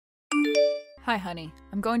Hi, honey.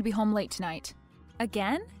 I'm going to be home late tonight.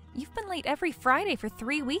 Again? You've been late every Friday for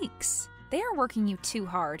 3 weeks. They are working you too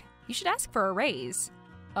hard. You should ask for a raise.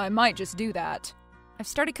 I might just do that. I've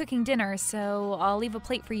started cooking dinner, so I'll leave a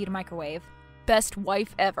plate for you to microwave. Best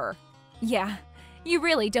wife ever. Yeah, you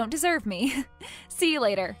really don't deserve me. See you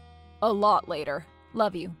later. A lot later.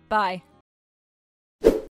 Love you. Bye.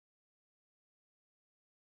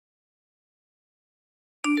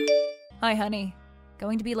 Hi, honey.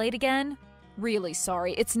 Going to be late again? Really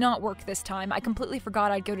sorry. It's not work this time. I completely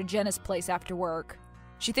forgot I'd go to Jenna's place after work.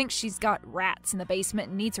 She thinks she's got rats in the basement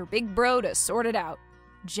and needs her big bro to sort it out.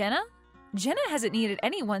 Jenna? Jenna hasn't needed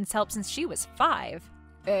anyone's help since she was 5.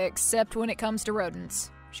 Except when it comes to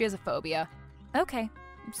rodents. She has a phobia. Okay.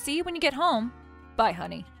 See you when you get home. Bye,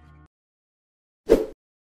 honey.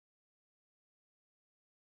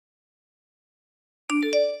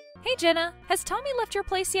 Hey, Jenna. Has Tommy left your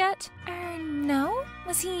place yet? No?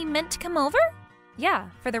 Was he meant to come over? Yeah,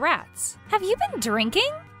 for the rats. Have you been drinking?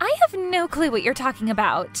 I have no clue what you're talking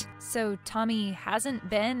about. So Tommy hasn't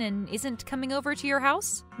been and isn't coming over to your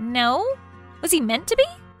house? No? Was he meant to be?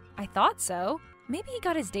 I thought so. Maybe he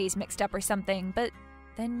got his days mixed up or something, but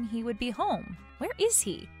then he would be home. Where is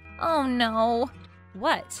he? Oh no.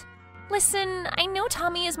 What? Listen, I know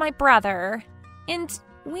Tommy is my brother, and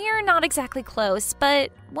we're not exactly close,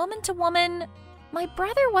 but woman to woman, my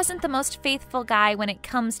brother wasn't the most faithful guy when it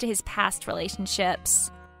comes to his past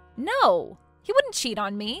relationships. No, he wouldn't cheat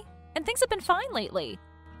on me, and things have been fine lately.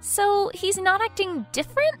 So he's not acting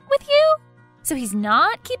different with you? So he's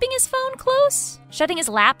not keeping his phone close? Shutting his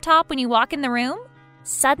laptop when you walk in the room?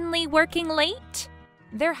 Suddenly working late?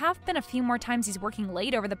 There have been a few more times he's working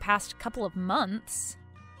late over the past couple of months.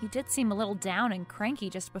 He did seem a little down and cranky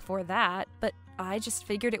just before that, but I just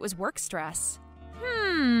figured it was work stress.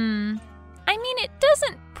 I mean, it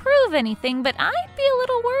doesn't prove anything, but I'd be a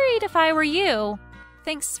little worried if I were you.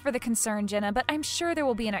 Thanks for the concern, Jenna, but I'm sure there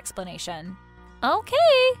will be an explanation. Okay.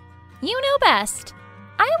 You know best.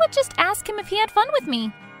 I would just ask him if he had fun with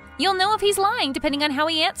me. You'll know if he's lying depending on how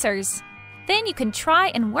he answers. Then you can try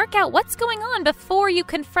and work out what's going on before you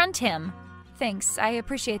confront him. Thanks, I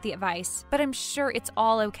appreciate the advice, but I'm sure it's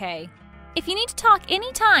all okay. If you need to talk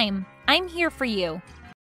anytime, I'm here for you.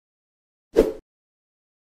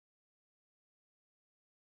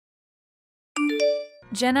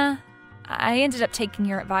 Jenna, I ended up taking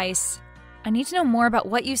your advice. I need to know more about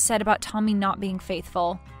what you said about Tommy not being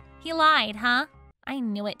faithful. He lied, huh? I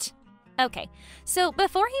knew it. Okay, so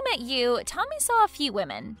before he met you, Tommy saw a few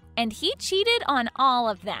women, and he cheated on all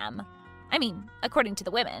of them. I mean, according to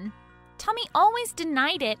the women. Tommy always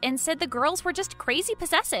denied it and said the girls were just crazy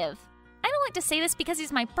possessive. I don't like to say this because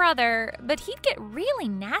he's my brother, but he'd get really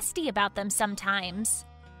nasty about them sometimes.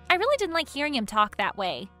 I really didn't like hearing him talk that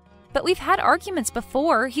way. But we've had arguments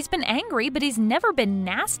before. He's been angry, but he's never been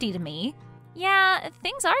nasty to me. Yeah,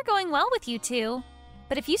 things are going well with you two.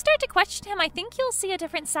 But if you start to question him, I think you'll see a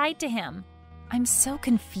different side to him. I'm so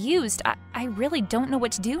confused. I really don't know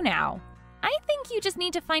what to do now. I think you just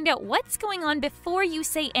need to find out what's going on before you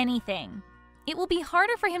say anything. It will be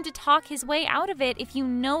harder for him to talk his way out of it if you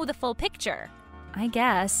know the full picture. I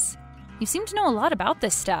guess. You seem to know a lot about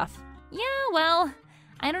this stuff. Yeah, well,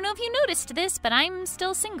 I don't know if you noticed this, but I'm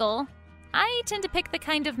still single. I tend to pick the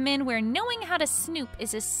kind of men where knowing how to snoop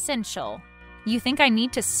is essential. You think I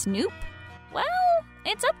need to snoop? Well,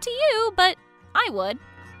 it's up to you, but I would.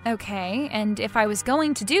 Okay, and if I was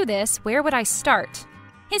going to do this, where would I start?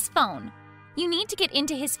 His phone. You need to get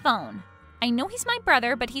into his phone. I know he's my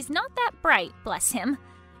brother, but he's not that bright, bless him.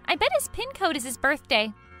 I bet his PIN code is his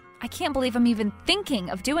birthday. I can't believe I'm even thinking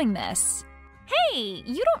of doing this. Hey,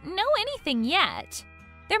 you don't know anything yet.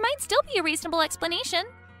 There might still be a reasonable explanation.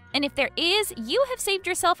 And if there is, you have saved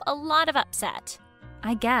yourself a lot of upset.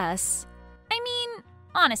 I guess. I mean,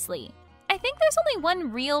 honestly, I think there's only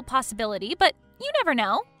one real possibility, but you never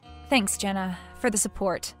know. Thanks, Jenna, for the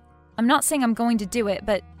support. I'm not saying I'm going to do it,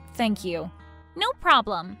 but thank you. No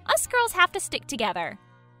problem. Us girls have to stick together.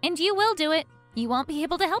 And you will do it. You won't be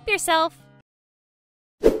able to help yourself.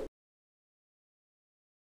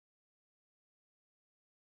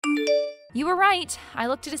 You were right. I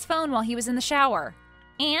looked at his phone while he was in the shower.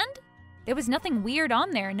 And? There was nothing weird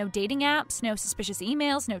on there. No dating apps, no suspicious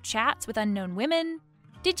emails, no chats with unknown women.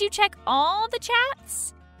 Did you check all the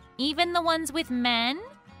chats? Even the ones with men?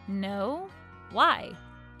 No. Why?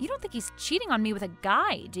 You don't think he's cheating on me with a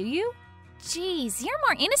guy, do you? Jeez, you're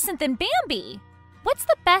more innocent than Bambi. What's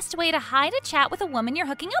the best way to hide a chat with a woman you're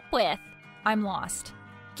hooking up with? I'm lost.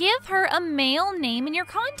 Give her a male name in your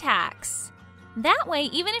contacts. That way,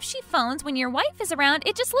 even if she phones when your wife is around,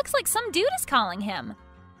 it just looks like some dude is calling him.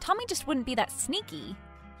 Tommy just wouldn't be that sneaky.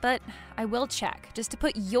 but I will check, just to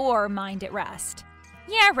put your mind at rest.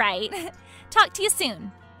 Yeah, right. Talk to you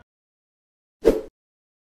soon.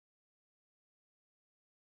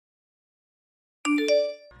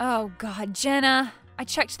 Oh God, Jenna. I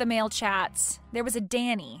checked the mail chats. There was a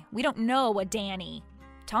Danny. We don't know a Danny.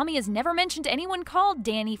 Tommy has never mentioned anyone called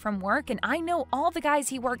Danny from work, and I know all the guys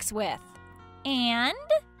he works with. And?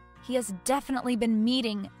 He has definitely been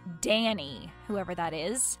meeting Danny, whoever that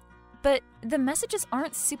is. But the messages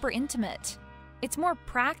aren't super intimate. It's more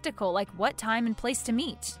practical, like what time and place to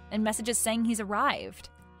meet, and messages saying he's arrived.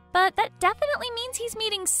 But that definitely means he's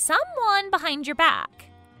meeting someone behind your back.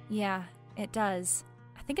 Yeah, it does.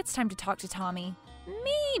 I think it's time to talk to Tommy.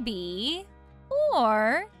 Maybe.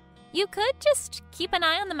 Or you could just keep an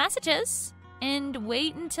eye on the messages and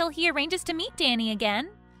wait until he arranges to meet Danny again.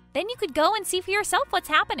 Then you could go and see for yourself what's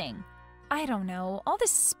happening. I don't know. All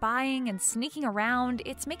this spying and sneaking around,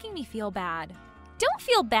 it's making me feel bad. Don't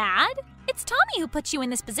feel bad. It's Tommy who put you in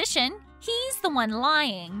this position. He's the one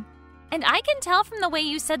lying. And I can tell from the way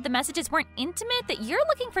you said the messages weren't intimate that you're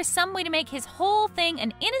looking for some way to make his whole thing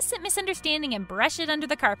an innocent misunderstanding and brush it under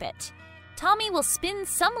the carpet. Tommy will spin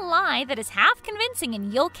some lie that is half convincing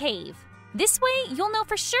and you'll cave. This way, you'll know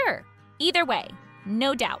for sure. Either way,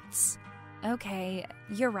 no doubts. Okay,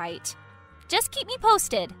 you're right. Just keep me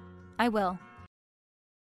posted. I will.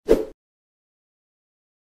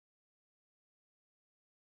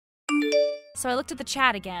 So I looked at the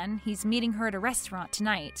chat again. He's meeting her at a restaurant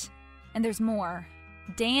tonight. And there's more.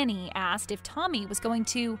 Danny asked if Tommy was going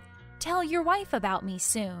to tell your wife about me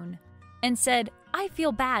soon, and said, I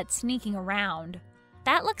feel bad sneaking around.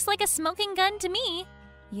 That looks like a smoking gun to me.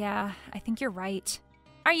 Yeah, I think you're right.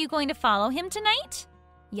 Are you going to follow him tonight?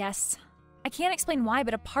 Yes. I can't explain why,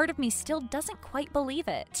 but a part of me still doesn't quite believe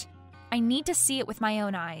it. I need to see it with my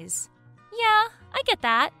own eyes. Yeah, I get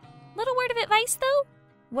that. Little word of advice, though?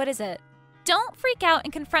 What is it? Don't freak out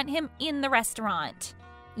and confront him in the restaurant.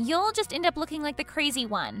 You'll just end up looking like the crazy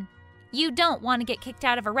one. You don't want to get kicked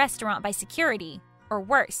out of a restaurant by security, or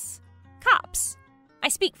worse, cops. I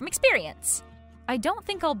speak from experience. I don't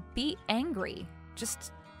think I'll be angry.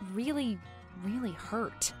 Just really, really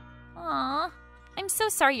hurt. Aw, I'm so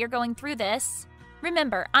sorry you're going through this.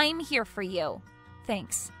 Remember, I'm here for you.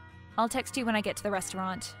 Thanks. I'll text you when I get to the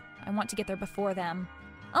restaurant. I want to get there before them.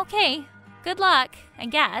 Okay, good luck, I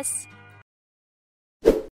guess.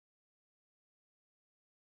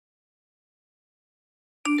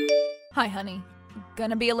 Hi, honey.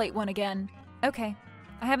 Gonna be a late one again. Okay.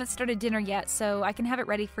 I haven't started dinner yet, so I can have it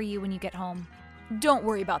ready for you when you get home. Don't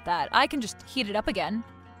worry about that. I can just heat it up again.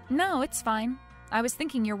 No, it's fine. I was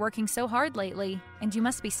thinking you're working so hard lately, and you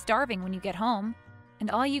must be starving when you get home,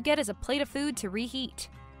 and all you get is a plate of food to reheat.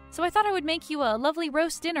 So I thought I would make you a lovely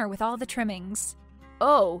roast dinner with all the trimmings.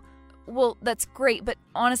 Oh, well, that's great, but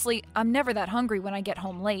honestly, I'm never that hungry when I get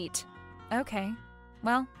home late. Okay.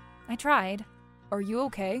 Well, I tried. Are you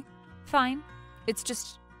okay? Fine. It's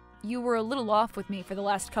just, you were a little off with me for the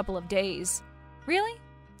last couple of days. Really?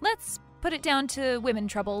 Let's put it down to women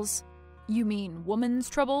troubles. You mean woman's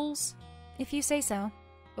troubles? If you say so.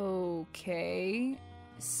 Okay.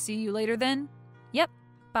 See you later then? Yep.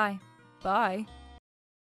 Bye. Bye.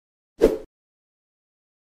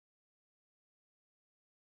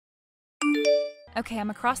 Okay, I'm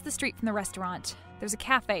across the street from the restaurant. There's a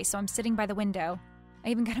cafe, so I'm sitting by the window. I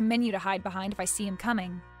even got a menu to hide behind if I see him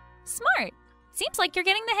coming. Smart. Seems like you're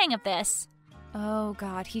getting the hang of this. Oh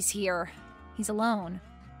God, he's here. He's alone.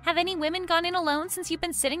 Have any women gone in alone since you've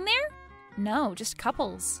been sitting there? No, just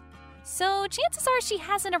couples. So chances are she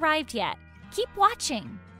hasn't arrived yet. Keep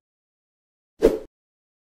watching.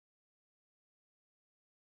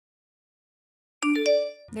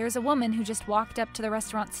 There's a woman who just walked up to the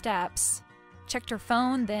restaurant steps, checked her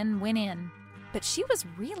phone, then went in. But she was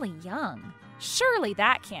really young. Surely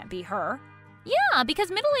that can't be her. Yeah,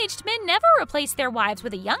 because middle-aged men never replace their wives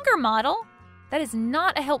with a younger model. That is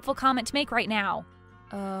not a helpful comment to make right now.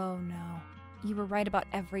 Oh no. You were right about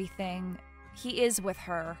everything. He is with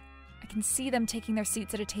her. I can see them taking their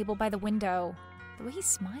seats at a table by the window. The way he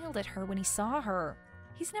smiled at her when he saw her.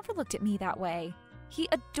 He's never looked at me that way. He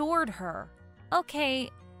adored her. Okay,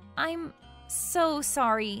 I'm so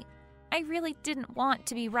sorry. I really didn't want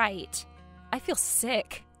to be right. I feel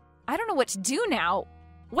sick. I don't know what to do now.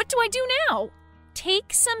 What do I do now?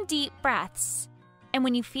 Take some deep breaths. And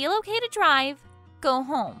when you feel okay to drive, go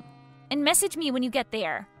home. And message me when you get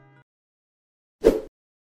there.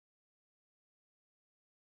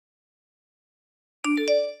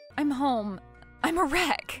 I'm home. I'm a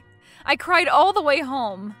wreck. I cried all the way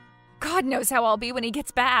home. God knows how I'll be when he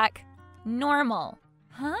gets back. Normal.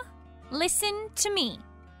 Huh? Listen to me.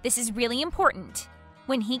 This is really important.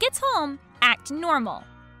 When he gets home, act normal.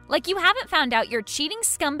 Like you haven't found out your cheating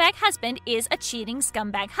scumbag husband is a cheating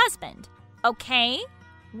scumbag husband. Okay?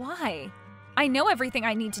 Why? I know everything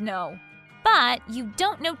I need to know. But you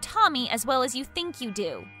don't know Tommy as well as you think you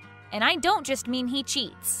do. And I don't just mean he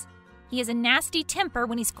cheats. He has a nasty temper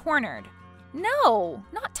when he's cornered. No,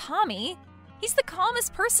 not Tommy. He's the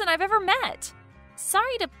calmest person I've ever met.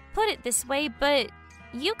 Sorry to put it this way, but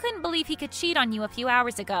you couldn't believe he could cheat on you a few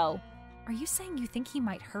hours ago. Are you saying you think he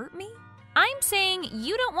might hurt me? I'm saying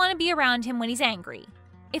you don't want to be around him when he's angry.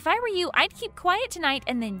 If I were you, I'd keep quiet tonight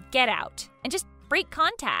and then get out and just break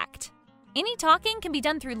contact. Any talking can be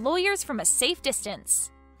done through lawyers from a safe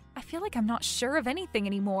distance. I feel like I'm not sure of anything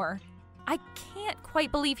anymore. I can't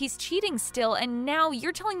quite believe he's cheating still, and now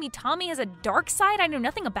you're telling me Tommy has a dark side I know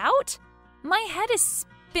nothing about? My head is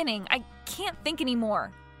spinning. I can't think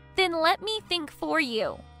anymore. Then let me think for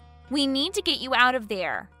you. We need to get you out of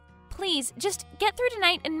there. Please, just get through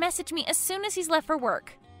tonight and message me as soon as he's left for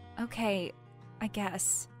work. Okay, I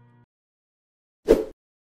guess.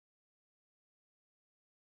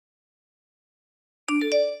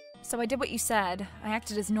 So I did what you said. I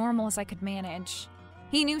acted as normal as I could manage.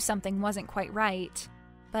 He knew something wasn't quite right,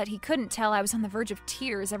 but he couldn't tell I was on the verge of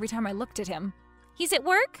tears every time I looked at him. He's at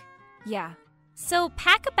work? Yeah. So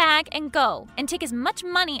pack a bag and go, and take as much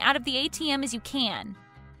money out of the ATM as you can.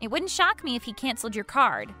 It wouldn't shock me if he canceled your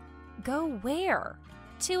card. Go where?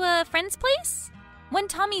 To a friend's place? One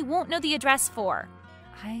Tommy won't know the address for.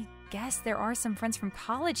 I guess there are some friends from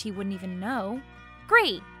college he wouldn't even know.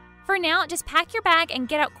 Great. For now, just pack your bag and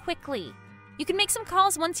get out quickly. You can make some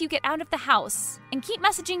calls once you get out of the house. And keep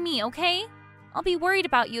messaging me, okay? I'll be worried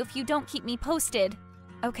about you if you don't keep me posted.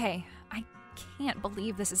 Okay, I can't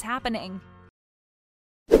believe this is happening.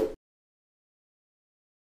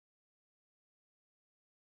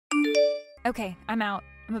 Okay, I'm out.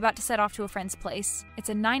 I'm about to set off to a friend's place. It's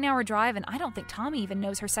a 9-hour drive and I don't think Tommy even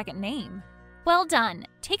knows her second name. Well done.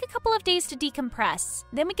 Take a couple of days to decompress.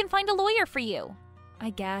 Then we can find a lawyer for you. I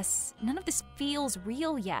guess. None of this feels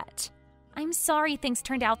real yet. I'm sorry things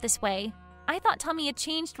turned out this way. I thought Tommy had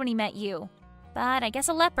changed when he met you. But I guess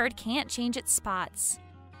a leopard can't change its spots.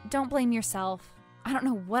 Don't blame yourself. I don't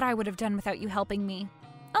know what I would have done without you helping me.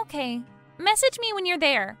 Okay. Message me when you're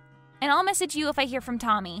there. And I'll message you if I hear from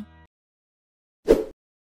Tommy.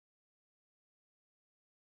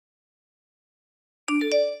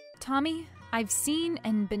 Tommy, I've seen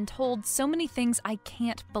and been told so many things I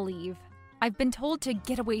can't believe. I've been told to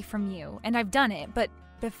get away from you, and I've done it, but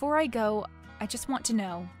before I go, I just want to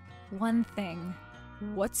know one thing.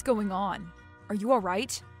 What's going on? Are you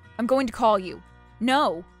alright? I'm going to call you.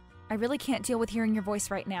 No! I really can't deal with hearing your voice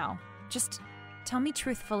right now. Just tell me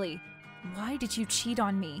truthfully, why did you cheat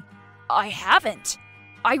on me? I haven't!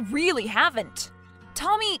 I really haven't!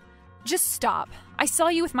 Tommy, just stop. I saw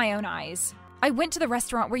you with my own eyes. I went to the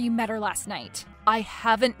restaurant where you met her last night. I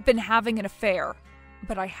haven't been having an affair,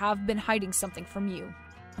 but I have been hiding something from you.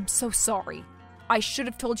 I'm so sorry. I should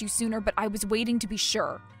have told you sooner, but I was waiting to be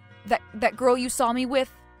sure. That girl you saw me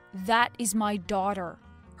with, that is my daughter.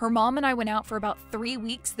 Her mom and I went out for about 3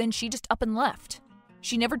 weeks, then she just up and left.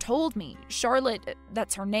 She never told me. Charlotte,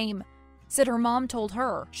 that's her name, said her mom told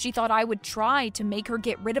her. She thought I would try to make her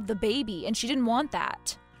get rid of the baby, and she didn't want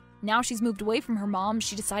that. Now she's moved away from her mom,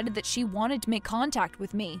 she decided that she wanted to make contact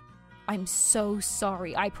with me. I'm so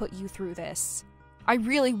sorry I put you through this. I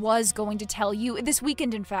really was going to tell you, this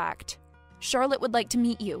weekend in fact. Charlotte would like to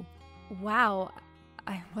meet you. Wow,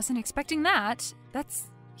 I wasn't expecting that.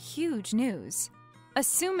 That's huge news.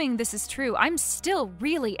 Assuming this is true, I'm still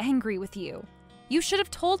really angry with you. You should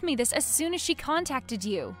have told me this as soon as she contacted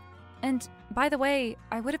you. And, by the way,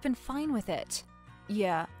 I would have been fine with it.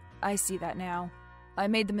 Yeah, I see that now. I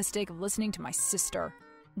made the mistake of listening to my sister.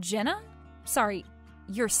 Jenna? Sorry,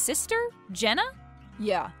 your sister? Jenna?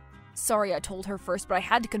 Yeah. Sorry I told her first, but I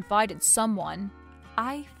had to confide in someone.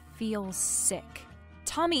 I feel sick.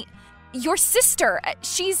 Tommy, your sister!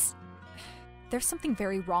 She's... There's something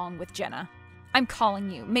very wrong with Jenna. I'm calling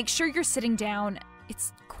you. Make sure you're sitting down.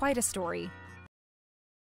 It's quite a story.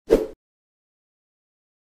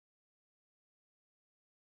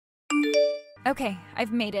 Okay,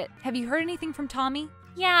 I've made it. Have you heard anything from Tommy?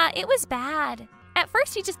 Yeah, it was bad. At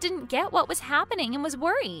first, he just didn't get what was happening and was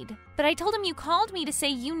worried. But I told him you called me to say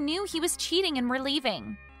you knew he was cheating and were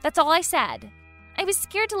leaving. That's all I said. I was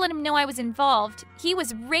scared to let him know I was involved. He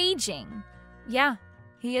was raging. Yeah,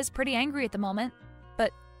 he is pretty angry at the moment,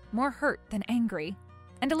 but more hurt than angry.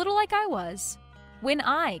 And a little like I was. When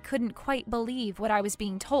I couldn't quite believe what I was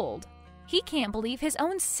being told. He can't believe his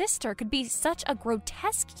own sister could be such a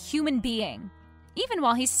grotesque human being, even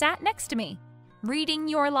while he sat next to me, reading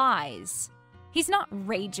your lies. He's not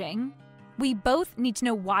raging. We both need to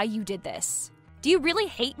know why you did this. Do you really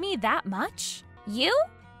hate me that much? You?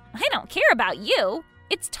 I don't care about you.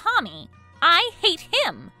 It's Tommy. I hate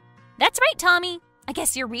him. That's right, Tommy. I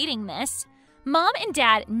guess you're reading this. Mom and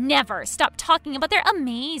Dad never stop talking about their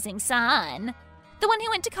amazing son. The one who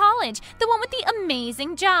went to college, the one with the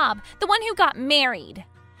amazing job, the one who got married.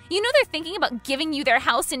 You know they're thinking about giving you their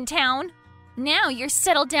house in town. Now you're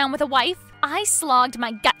settled down with a wife. I slogged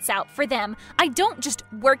my guts out for them. I don't just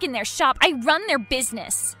work in their shop, I run their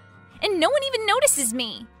business. And no one even notices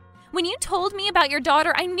me. When you told me about your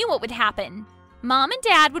daughter, I knew what would happen. Mom and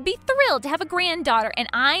Dad would be thrilled to have a granddaughter, and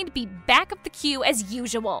I'd be back of the queue as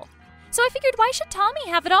usual. So I figured, why should Tommy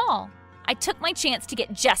have it all? I took my chance to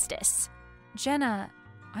get justice. Jenna,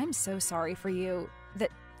 I'm so sorry for you, that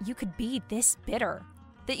you could be this bitter,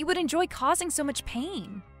 that you would enjoy causing so much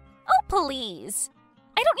pain. Oh, please.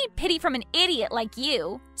 I don't need pity from an idiot like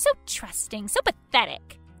you. So trusting, so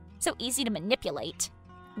pathetic, so easy to manipulate.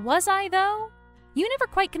 Was I, though? You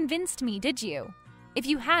never quite convinced me, did you? If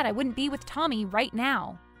you had, I wouldn't be with Tommy right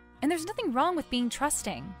now. And there's nothing wrong with being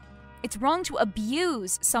trusting. It's wrong to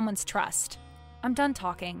abuse someone's trust. I'm done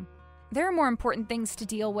talking. There are more important things to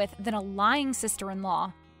deal with than a lying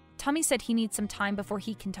sister-in-law. Tommy said he needs some time before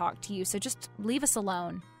he can talk to you, so just leave us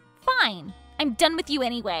alone. Fine. I'm done with you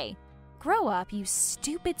anyway. Grow up, you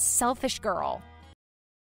stupid, selfish girl.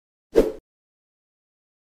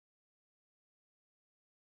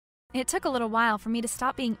 It took a little while for me to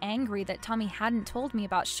stop being angry that Tommy hadn't told me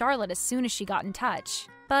about Charlotte as soon as she got in touch.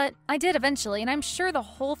 But I did eventually, and I'm sure the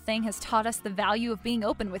whole thing has taught us the value of being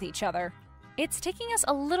open with each other. It's taking us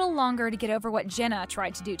a little longer to get over what Jenna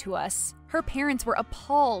tried to do to us. Her parents were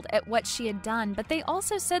appalled at what she had done, but they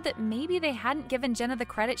also said that maybe they hadn't given Jenna the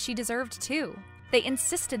credit she deserved too. They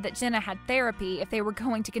insisted that Jenna had therapy if they were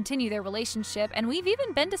going to continue their relationship, and we've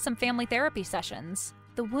even been to some family therapy sessions.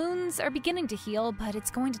 The wounds are beginning to heal, but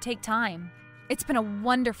it's going to take time. It's been a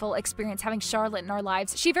wonderful experience having Charlotte in our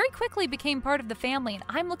lives. She very quickly became part of the family, and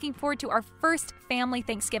I'm looking forward to our first family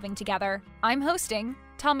Thanksgiving together. I'm hosting.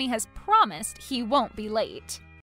 Tommy has promised he won't be late.